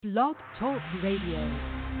Blog Talk Radio.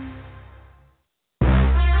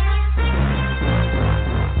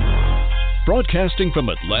 Broadcasting from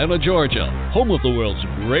Atlanta, Georgia, home of the world's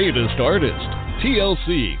greatest artists,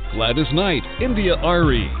 TLC, Gladys Knight, India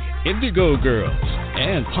Ari, Indigo Girls,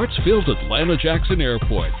 and Hartsfield Atlanta Jackson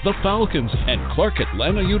Airport, the Falcons, and Clark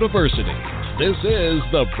Atlanta University. This is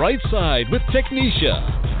The Bright Side with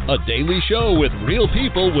Tekneshia, a daily show with real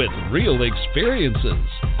people with real experiences.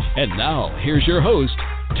 And now, here's your host,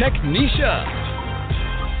 Tekneshia.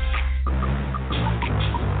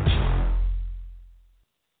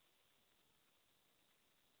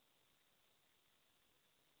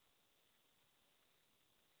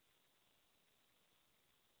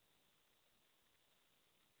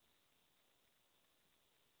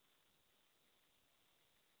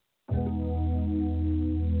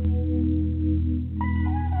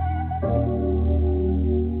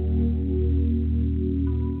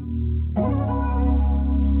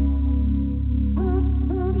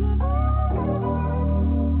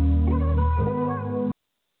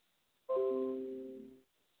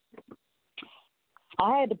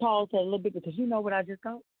 I had to pause that a little bit because you know what I just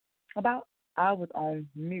thought about? I was on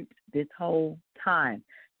mute this whole time.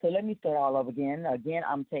 So let me start all over again. Again,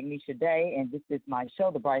 I'm Tekneshia Day, and this is my show,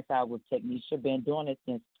 The Bright Side with Tekneshia. Been doing it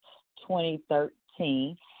since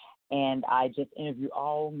 2013, and I just interview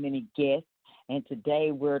many guests. And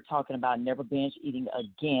today we're talking about never binge eating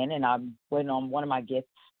again, and I'm waiting on one of my guests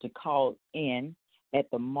to call in at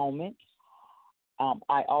the moment.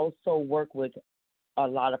 I also work with a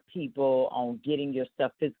lot of people on getting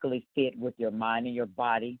yourself physically fit with your mind and your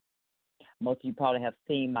body. Most of you probably have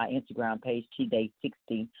seen my Instagram page,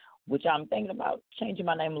 TDay60, which I'm thinking about changing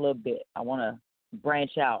my name a little bit. I want to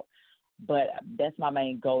branch out, but that's my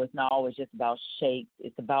main goal. It's not always just about shakes.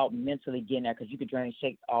 It's about mentally getting there, because you could drink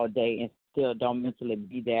shakes all day and still don't mentally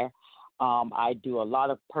be there. I do a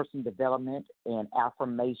lot of personal development and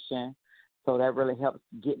affirmation. So that really helps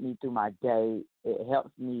get me through my day. It helps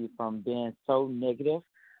me from being so negative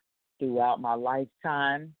throughout my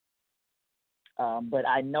lifetime. But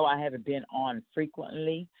I know I haven't been on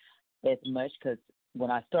frequently as much, because when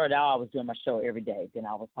I started out, I was doing my show every day. Then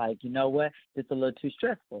I was like, you know what? This is a little too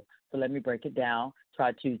stressful. So let me break it down.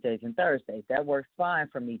 Try Tuesdays and Thursdays. That works fine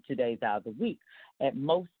for me 2 days out of the week. At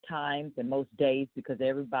most times and most days, because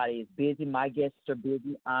everybody is busy. My guests are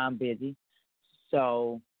busy. I'm busy.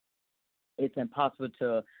 So it's impossible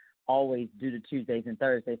to always do the Tuesdays and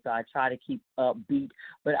Thursdays, so I try to keep upbeat.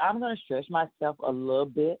 But I'm going to stretch myself a little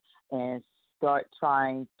bit and start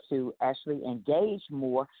trying to actually engage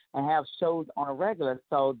more and have shows on a regular,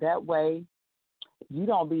 so that way you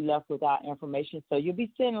don't be left without information. So you'll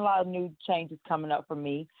be seeing a lot of new changes coming up for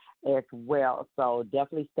me as well. So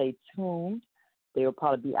definitely stay tuned. They will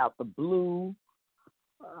probably be out the blue.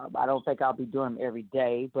 I don't think I'll be doing them every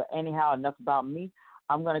day. But anyhow, enough about me.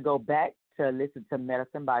 I'm going to go back to listen to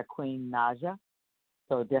Medicine by Queen Naja.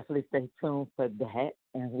 So definitely stay tuned for that,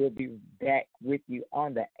 and we'll be back with you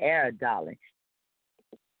on the air, darling.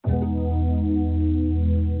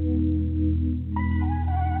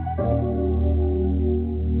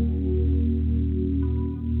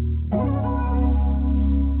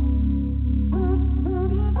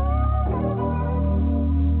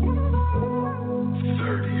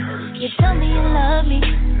 You tell me you love me,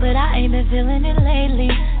 but I ain't been feeling it lately.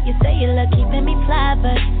 You say you love keeping me fly,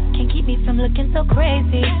 but can't keep me from looking so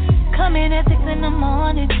crazy. Coming at 6 in the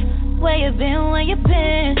morning. Where you been, where you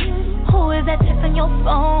been? Who is that text on your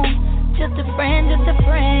phone? Just a friend, just a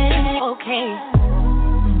friend. Okay,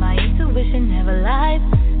 my intuition never lies.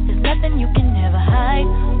 There's nothing you can never hide.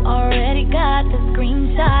 Already got the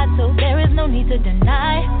screenshot, so there is no need to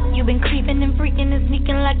deny. You've been creeping and freaking and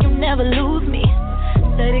sneaking like you'll never lose me.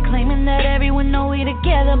 Steady claiming that everyone know we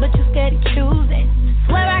together, but you steady choosing.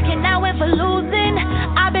 Swear I cannot win for losing.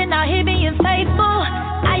 I've been out here being faithful.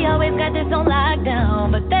 I always got this on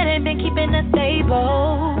lockdown, but that ain't been keeping us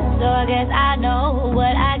stable. So I guess I know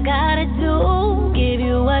what I gotta do. Give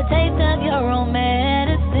you a taste of your own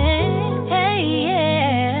medicine. Hey,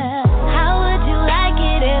 yeah. How would you like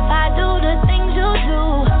it if I do the things you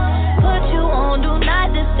do? Put you on do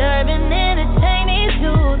not disturb and entertain these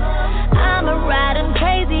dudes. I'm a ride, I'm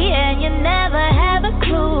crazy, and you never have a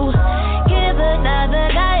clue. Give another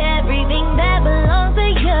guy everything that belongs to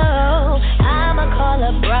you. I'ma call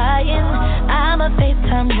up Brian, I'ma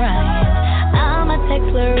FaceTime Ryan, I'ma text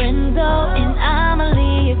Lorenzo, and I'ma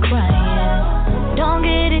leave you crying. Don't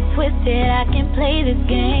get it twisted, I can play this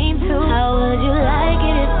game too. How would you like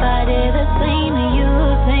it if I did the same to you,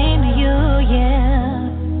 yeah?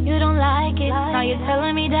 You don't like it, I Now you're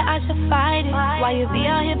telling me that I should fight it. Why you be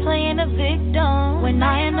out here playing the victim when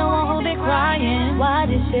I ain't the one who be crying? Why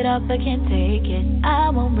this shit up, I can't take it. I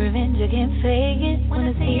want revenge, I can't fake it.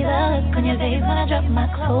 Wanna see the look on your face when I drop my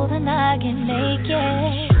clothes and I get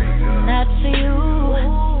naked. Not for you,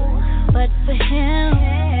 but for him.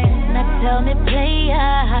 Now tell me,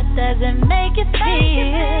 player, how does it make you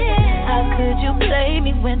feel? How could you play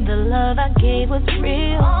me when the love I gave was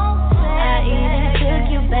real? I even took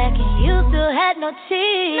you back and you still had no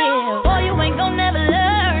chill. Boy, you ain't gon' never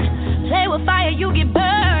learn. Play with fire, you get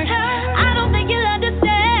burned. I don't think you'll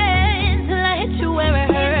understand till I hit you where it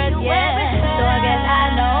hurts, yeah. So I guess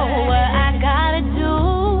I know what I gotta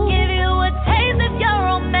do. Give you a taste of your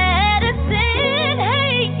own medicine,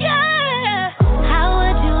 hey, yeah. How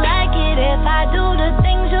would you like it if I do the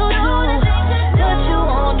things you do? Put you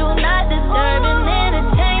on, do not disturb and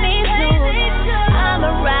entertain me too.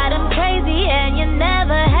 I'ma ride him crazy and you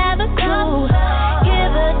never have a clue.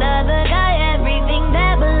 Give another guy everything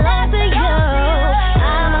that belongs to you.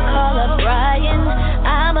 I'ma call up Brian,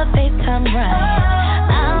 I'ma FaceTime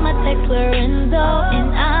Ryan, I'ma text Lorenzo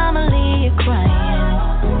and I'ma leave you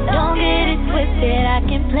crying. Don't get it twisted, I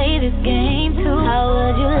can play this game too. How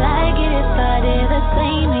would you like it if I did the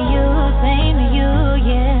same to you,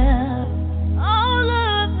 yeah? All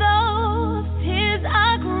of those tears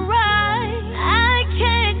I cried, I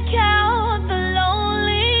can't count the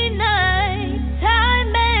lonely nights.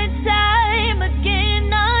 Time and time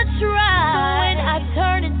again I try. So when I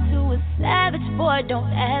turn into a savage, boy,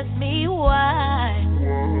 don't ask me why.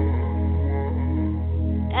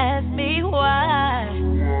 Ask me why.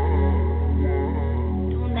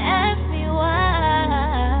 Don't ask me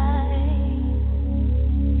why.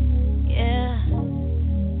 Yeah.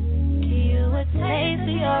 Give you a taste of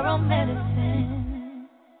your own medicine.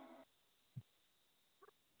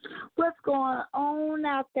 What's going on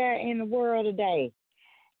out there in the world today?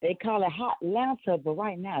 They call it hot Atlanta, but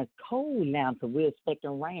right now it's cold Atlanta. We're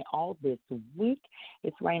expecting rain all this week.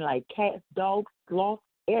 It's raining like cats, dogs, sloths,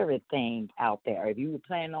 everything out there. If you were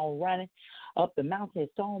planning on running up the mountain,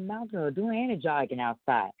 Stone Mountain, or doing any jogging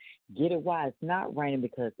outside, get it while it's not raining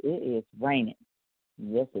because it is raining.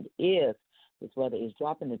 Yes, it is. This weather is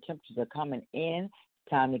dropping. The temperatures are coming in. It's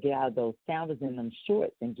time to get out of those sandals and them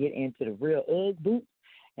shorts and get into the real Ugg boots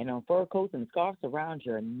and on fur coats and scarves around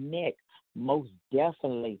your neck, most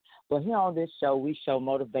definitely. But here on this show, we show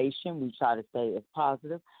motivation. We try to stay as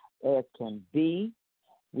positive as can be.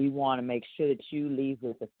 We want to make sure that you leave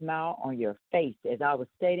with a smile on your face. As I was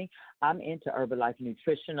stating, I'm into Herbalife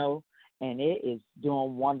Nutritional, and it is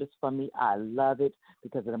doing wonders for me. I love it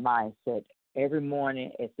because of the mindset. Every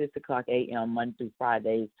morning at 6 o'clock a.m., Monday through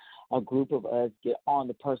Fridays, a group of us get on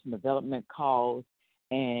the personal development calls,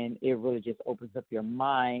 and it really just opens up your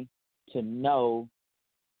mind to know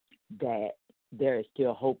that there is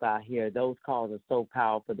still hope out here. Those calls are so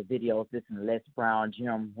powerful. The videos, listen to Les Brown,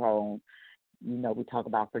 Jim Rohn. You know, we talk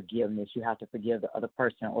about forgiveness. You have to forgive the other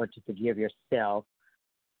person in order to forgive yourself.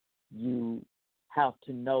 You have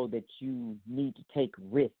to know that you need to take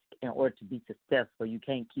risk in order to be successful. You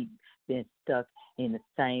can't keep being stuck in the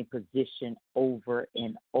same position over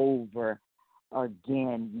and over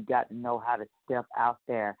again. You got to know how to step out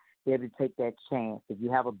there, be able to take that chance. If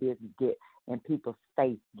you have a business, get in people's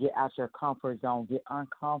face, get out your comfort zone, get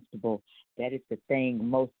uncomfortable. That is the thing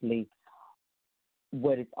mostly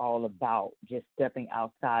what it's all about, just stepping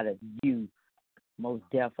outside of you, most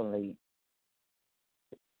definitely.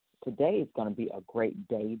 Today is going to be a great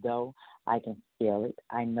day, though. I can feel it.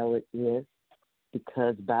 I know it is,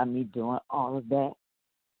 because by me doing all of that,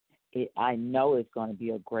 I know it's going to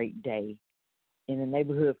be a great day in the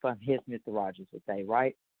neighborhood from his Mr. Rogers would say,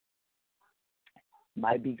 right?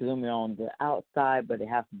 Might be gloomy on the outside, but it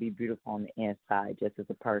has to be beautiful on the inside, just as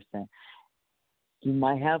a person. You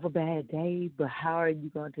might have a bad day, but how are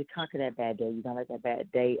you going to conquer that bad day? You're going to let that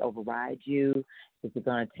bad day override you? Is it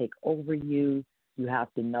going to take over you? You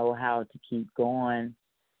have to know how to keep going.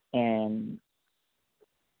 And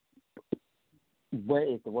what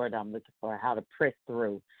is the word I'm looking for? How to press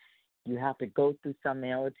through. You have to go through something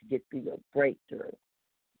in order to get through your breakthrough.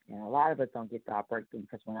 And a lot of us don't get to our breakthrough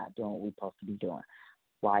because we're not doing what we're supposed to be doing.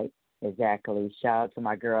 Right? Exactly. Shout out to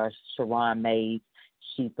my girl, Sharon Mays.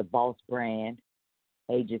 She's the Boss Brand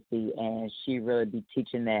agency, and she really be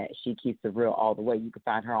teaching that. She keeps it real all the way. You can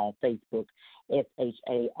find her on Facebook,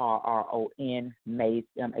 SHARRON Mays,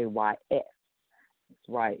 MAYS. That's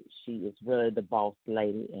right. She is really the boss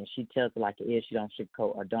lady, and she tells it like it is. She don't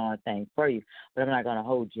sugarcoat a darn thing for you. But I'm not going to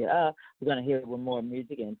hold you up. We're going to hear it with more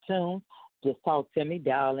music and tunes. Just talk to me.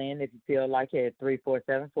 Dial in if you feel like it at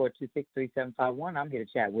 347-426-3751. I'm here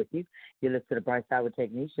to chat with you. You listen to The Bright Side with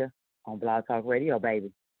Tekneshia. on Blog Talk Radio,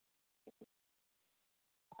 baby.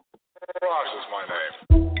 Ross is my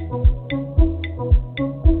name.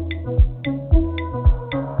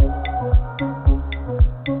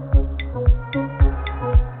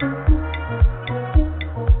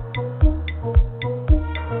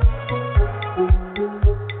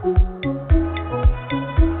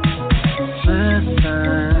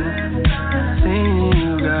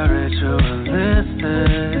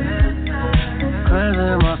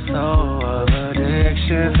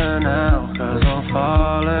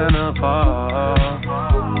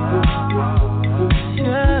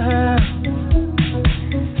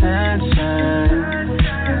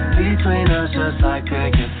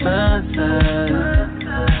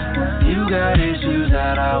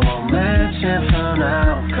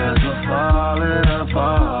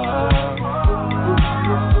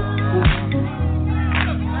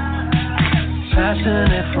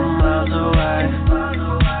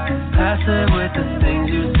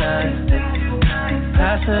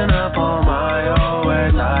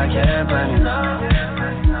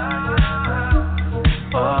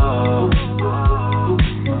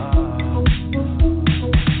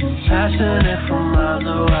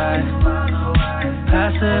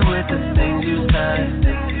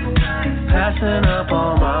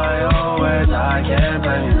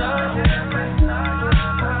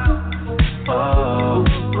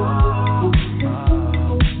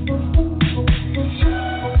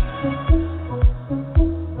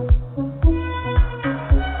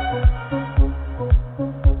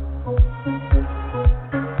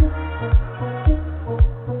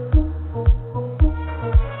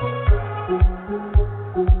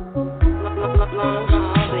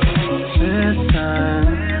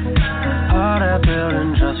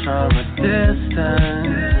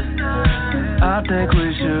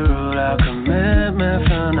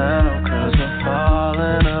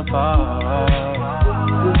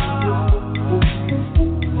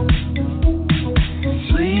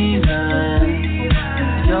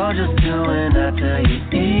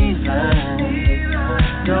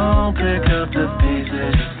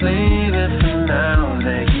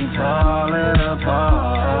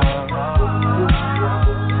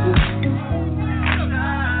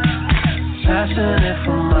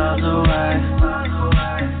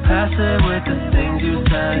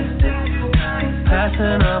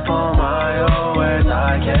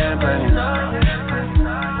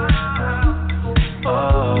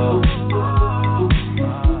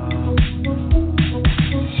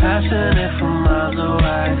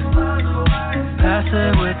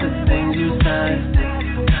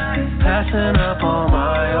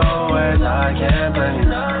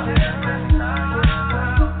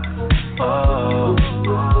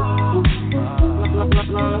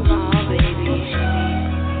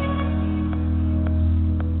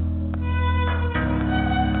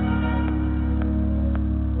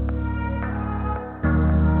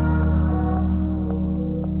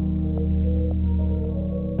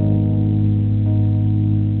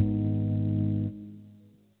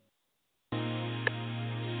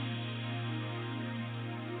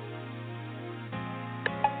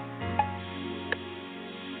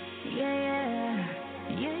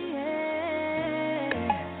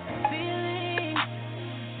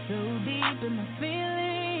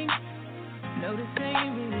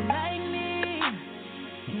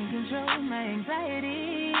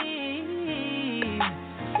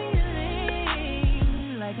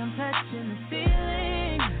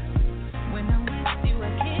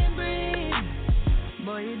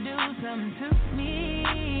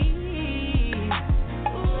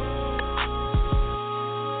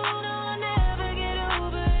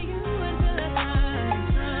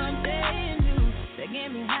 Get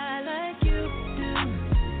me high like you do.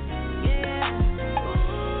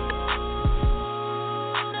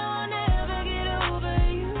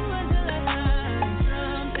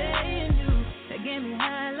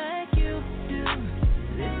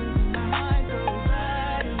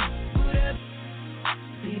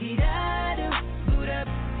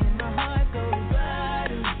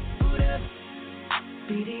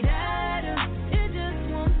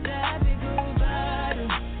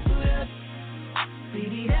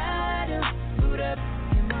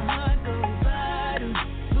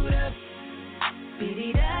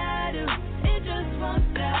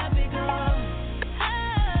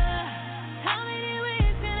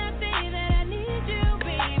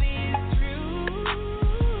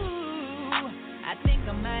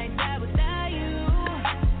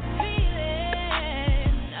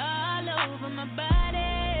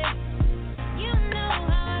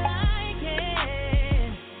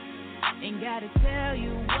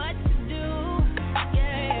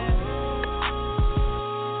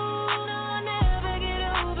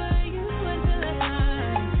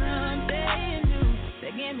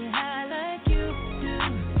 me high like you do.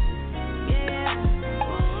 Yeah.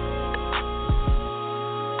 Ooh,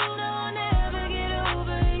 no, I'll never get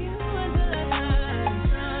over you until I find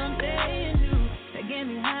something new that get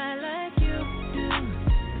me high like you do.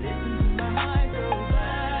 Listen to my heart go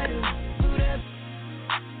bada, boot up,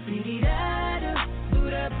 beady-da-da,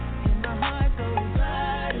 boot up, and my heart go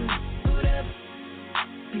bada, boot up,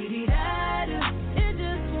 beady-da-da. It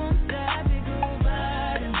just won't stop, it go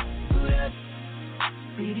bada, boot up,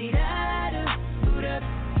 beady-da-da, boot up,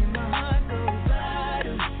 and my heart go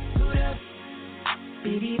bada, boot up,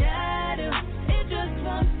 beady-da-da. It just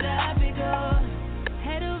won't stop, it go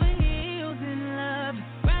head over heels in love.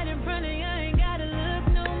 Right in front of you, I ain't gotta look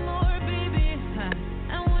no more, baby.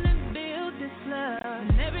 I wanna build this love.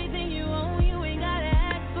 And everything you own, you ain't gotta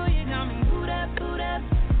ask for. You got me boot up, boot up,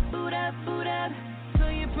 boot up, boot up. So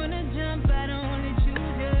you from the jump, I don't wanna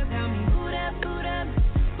choose you. Got me boot up, boot up,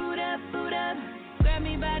 boot up, boot up. Grab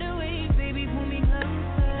me by the waist, baby, pull me closer.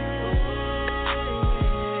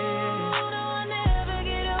 No, I'll never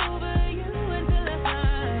get over you until I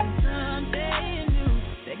find something new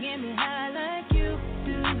that get me high like you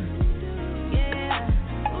do. Yeah.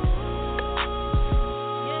 Ooh,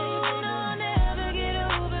 no, I'll never get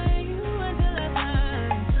over you until I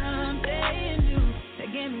find something new that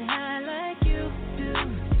get me high like you do.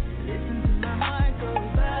 Listen to my heart go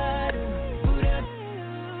bada, boot up,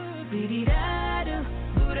 beady-da-da,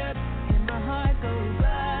 boot up, and my heart go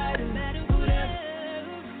bada, boot up,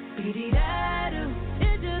 beady-da-da.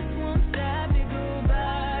 It just won't stop, it go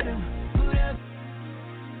bada, boot up,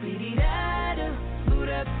 beady-da-da, boot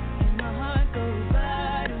up, and my heart go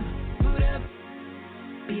bada, boot up,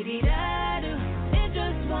 beady-da-da. It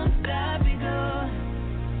just won't stop, it go.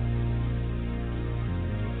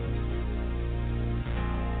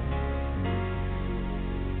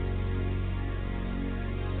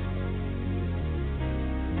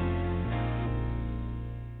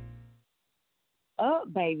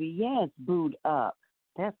 Up, baby. Yes, boot up.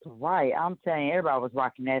 That's right. I'm saying everybody was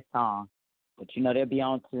rocking that song. But, you know, they'll be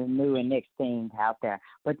on to the new and next thing out there.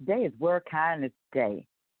 But today is World Kindness Day.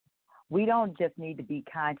 We don't just need to be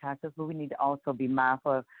kind to ourselves, but we need to also be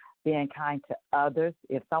mindful of being kind to others.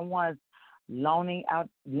 If someone's lending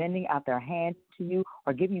out their hand to you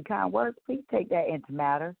or giving you kind words, please take that into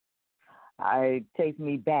matter. It takes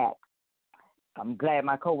me back. I'm glad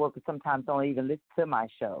my coworkers sometimes don't even listen to my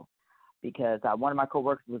show because one of my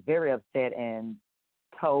coworkers was very upset and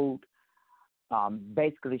told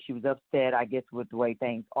basically she was upset, I guess, with the way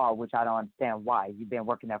things are, which I don't understand why. You've been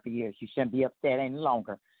working there for years. You shouldn't be upset any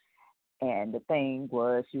longer. And the thing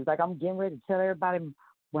was, she was like, I'm getting ready to tell everybody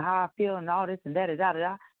how I feel and all this and that.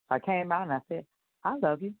 So I came out and I said, I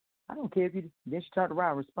love you. I don't care if you, then she turned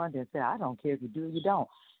around and responded and said, I don't care if you do or you don't.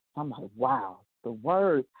 I'm like, wow, the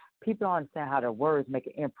words, people don't understand how their words make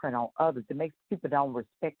an imprint on others. It makes people don't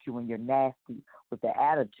respect you when you're nasty with their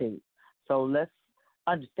attitude. So let's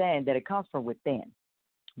understand that it comes from within.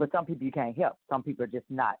 But some people you can't help. Some people are just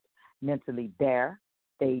not mentally there.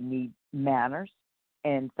 They need manners,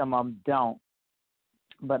 and some of them don't.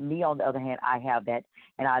 But me, on the other hand, I have that,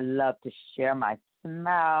 and I love to share my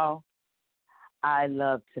smile. I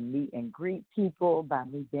love to meet and greet people. By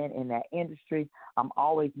me being in that industry, I'm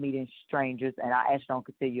always meeting strangers, and I actually don't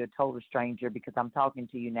consider you a total stranger because I'm talking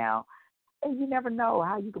to you now. And you never know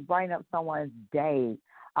how you could brighten up someone's day.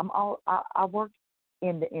 I work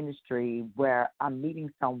in the industry where I'm meeting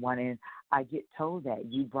someone, and I get told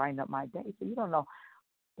that you brighten up my day. So you don't know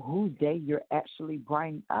whose day you're actually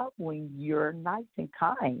brightening up when you're nice and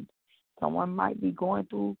kind. Someone might be going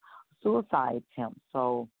through a suicide attempt.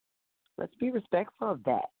 So let's be respectful of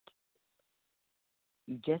that.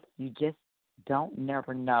 You just don't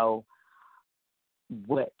never know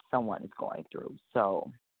what someone is going through.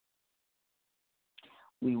 So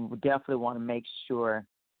we definitely want to make sure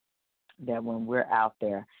that when we're out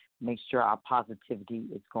there, make sure our positivity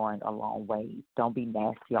is going a long way. Don't be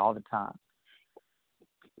nasty all the time.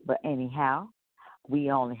 But anyhow,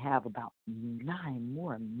 we only have about 9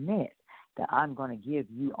 more minutes that I'm going to give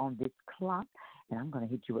you on this clock, and I'm going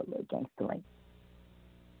to hit you with a little gangster link.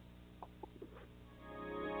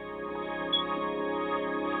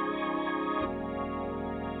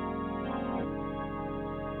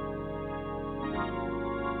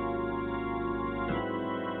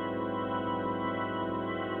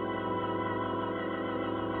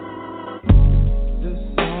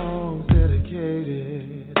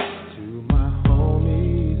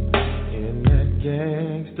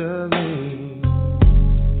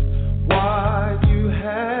 Why'd you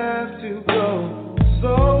have to go?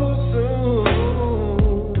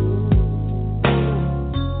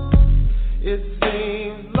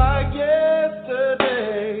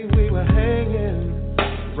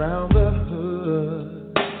 around the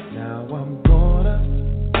hood. Now I'm gonna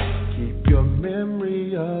keep your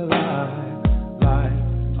memory alive like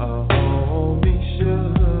a homie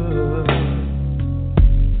should.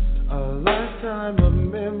 A lifetime of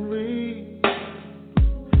memory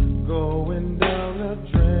going down the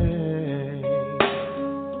drain.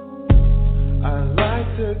 I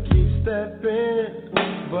like to keep stepping,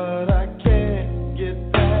 but I can't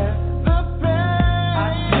get past the pain. I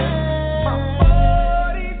tip my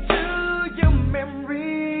body to your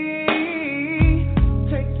memory.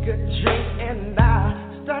 Take a drink and I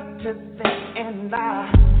start to think, and I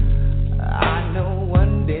know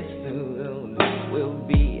one day soon we'll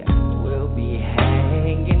be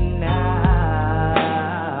hanging out.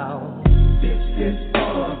 This is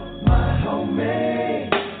for my homie.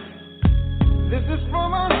 This is for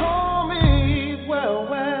my homies. Well.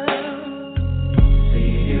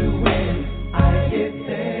 See you when I get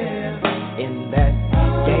there. In that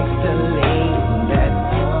gangsta lane, that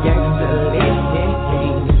gangsta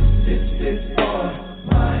lane. This is for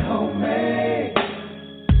my homie.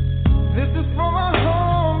 This is for my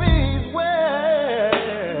homies. Well,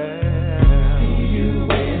 see you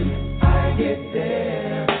when I get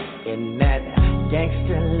there. In that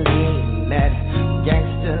gangsta lane, that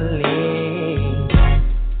gangsta lane.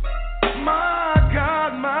 My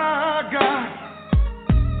God,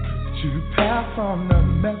 could you pass on the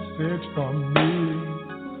message from me?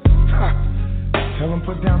 Ha. Tell him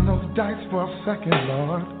put down those dice for a second,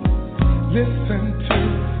 Lord. Listen to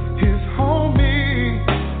his homie.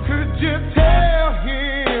 Could you tell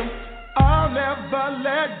him I'll never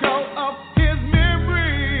let go of his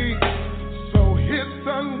memory, so his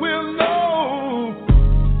son will know?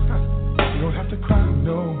 You don't have to cry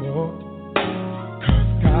no more, 'cause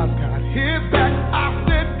God's got his back. I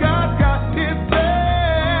said God got his back.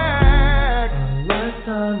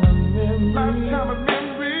 A lifetime of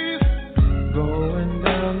memories going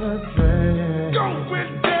down the drain.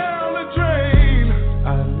 Going down the drain. I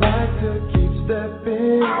like to keep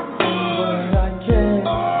stepping, but I can't get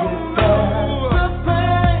past the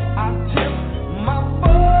pain. I tip my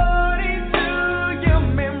body to your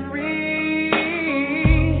memory.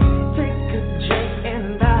 Take a drink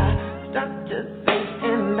and I start to think,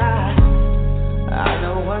 and I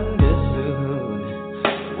know one day soon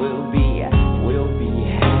we'll be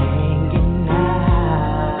hanging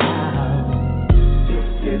out. This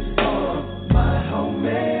is for my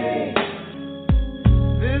homie.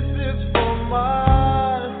 This is for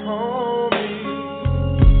my homie.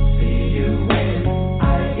 See you when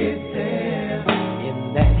I get there. In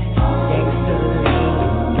that gangsta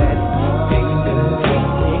lane, that gangsta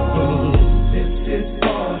lane. This is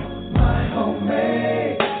for my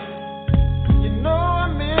homie. You know I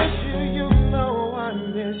miss you, you know I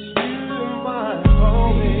miss you, my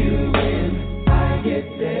homie. See you when I get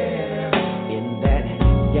there. In that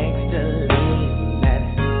gangsta lane, that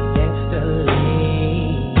gangsta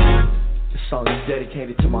lane. This song is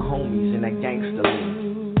dedicated to my homies in that gangsta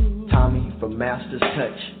lane. Tommy from Master's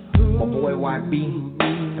Touch, my boy YB,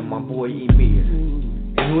 and my boy Emir.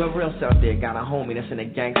 And whoever else out there got a homie that's in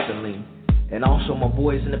that gangsta lane. And also my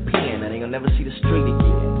boys in the pen that ain't gonna never see the street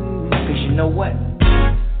again. 'Cause you know what?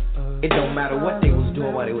 It don't matter what they was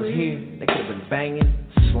doing while they was here. They could have been banging,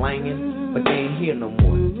 slanging, but they ain't here no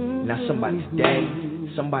more. Now somebody's daddy,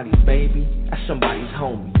 somebody's baby, that's somebody's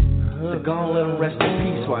homie. So go and let them rest in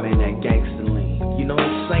peace while they in that gangster lane. You know what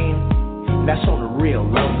I'm saying? That's on the real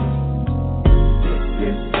low. This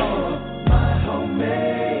is for my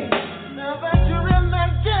homie. Now that you're in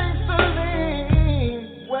that gangster lane,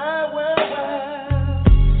 well.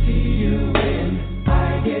 See you when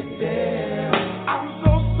I get there. I'm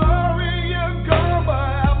so sorry you're gone, but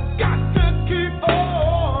I've got to keep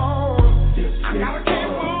on. I gotta keep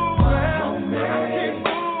moving.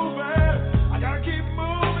 I gotta keep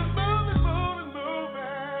moving.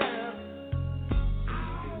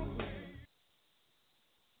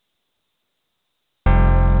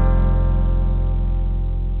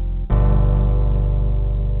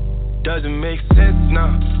 Doesn't make sense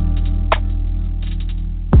now.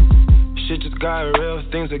 Shit just got real,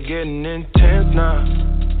 things are getting intense now.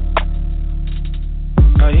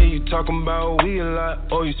 I hear you talking about we a lot,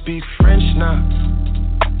 oh you speak French now.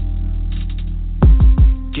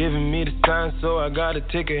 Giving me the sign, so I gotta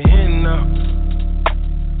take a hint now.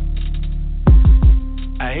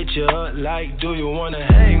 I hit you up like, do you wanna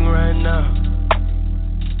hang right now?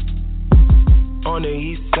 On the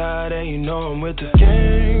east side, and you know I'm with the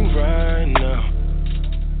gang right now.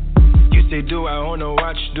 You say, do I own a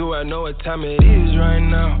watch? Do I know what time it is right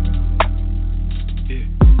now? Yeah.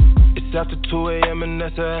 It's after 2 a.m. and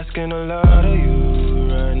that's asking a lot of you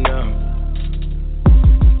right now.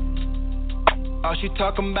 she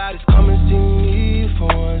talking about is come and see me for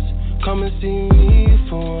once. Come and see me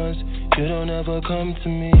for once. You don't ever come to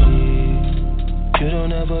me. You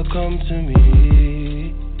don't ever come to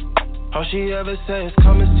me. All she ever says,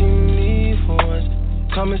 come and see me for once.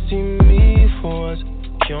 Come and see me for once.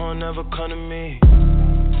 You don't ever come to me.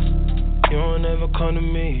 You don't ever come to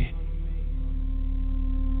me.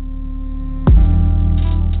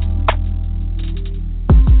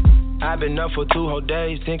 I've been up for 2 whole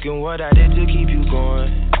days thinking what I did to keep you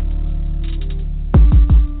going.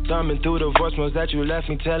 Thumbing through the voicemails that you left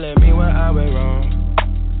me, telling me where I went wrong.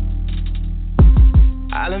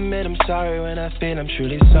 I'll admit I'm sorry when I feel I'm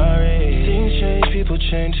truly sorry. Things change, people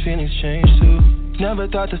change, feelings change too. Never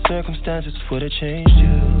thought the circumstances would have changed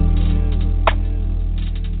you.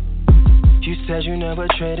 You said you never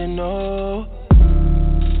traded, no.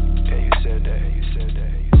 Yeah, you said that.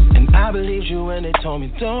 And I believed you when they told me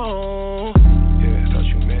don't. Yeah, I thought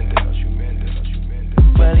you meant it.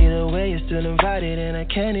 Well, either way, you're still invited, and I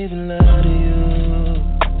can't even lie to you.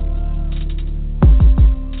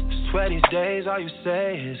 Swear these days, all you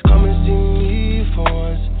say is come and see me for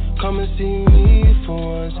once. Come and see me for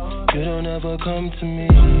once. You don't ever come to me.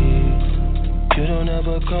 You don't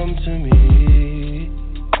ever come to me.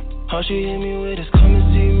 All she hit me with is come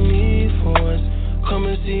and see me for once. Come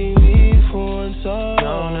and see me for once. Oh,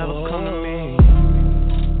 y'all never come to me.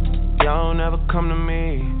 Y'all never come to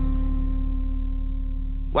me.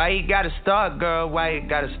 Why you gotta start, girl? Why you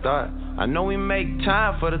gotta start? I know we make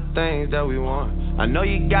time for the things that we want. I know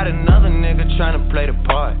you got another nigga trying to play the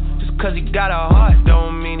part. Just cause he got a heart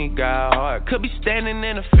don't mean he got a heart. Could be standing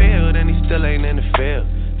in the field and he still ain't in the field.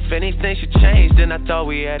 If anything should change, then I thought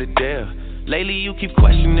we had a deal. Lately you keep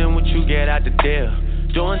questioning what you get out the deal.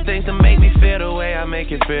 Doing things to make me feel the way I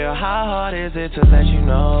make it feel. How hard is it to let you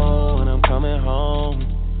know when I'm coming home?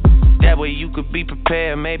 That way you could be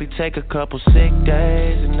prepared. Maybe take a couple sick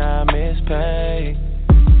days and not miss pay.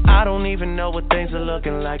 I don't even know what things are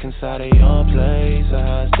looking like inside of your place or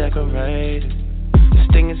how it's decorated. This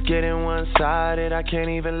thing is getting one-sided. I can't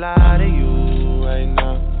even lie to you right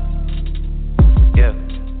now. Yeah.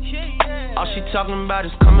 All she talking about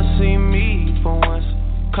is come and see me for once.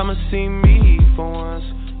 Come and see me for once.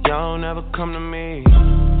 Y'all never come to me.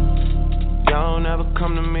 Y'all never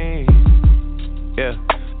come to me. Yeah.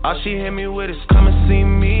 All she hit me with is come and see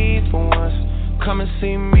me for once. Come and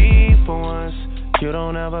see me for once. You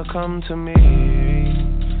don't ever come to me.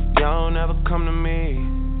 Y'all never come to me.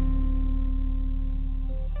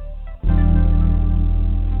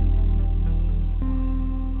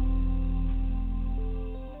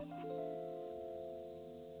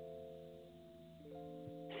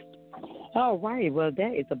 All right. Well,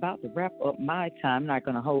 that is about to wrap up my time. Not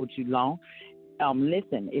going to hold you long.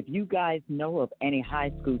 Listen, if you guys know of any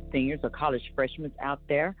high school seniors or college freshmen out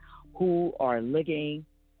there who are looking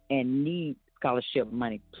and need scholarship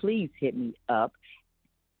money, please hit me up.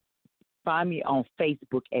 Find me on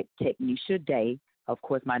Facebook at Tekneshia Day. Of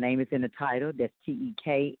course, my name is in the title. That's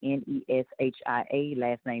TEKNESHIA,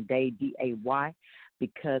 last name Day, DAY,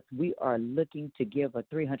 because we are looking to give a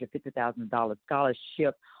 $350,000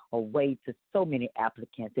 scholarship away to so many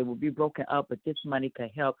applicants. It will be broken up, but this money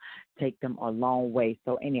could help take them a long way.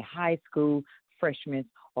 So any high school freshmen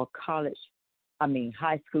or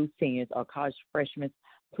high school seniors or college freshmen,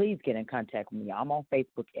 please get in contact with me. I'm on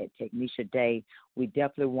Facebook at Tekneshia Day. We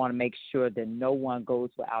definitely want to make sure that no one goes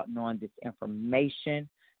without knowing this information.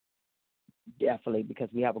 Definitely, because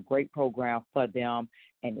we have a great program for them,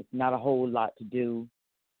 and it's not a whole lot to do.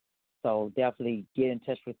 So definitely get in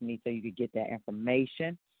touch with me so you can get that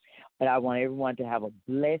information. But I want everyone to have a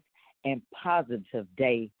blessed and positive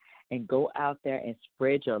day and go out there and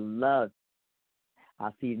spread your love.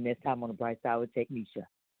 I'll see you next time on The Bright Side with Tekneshia.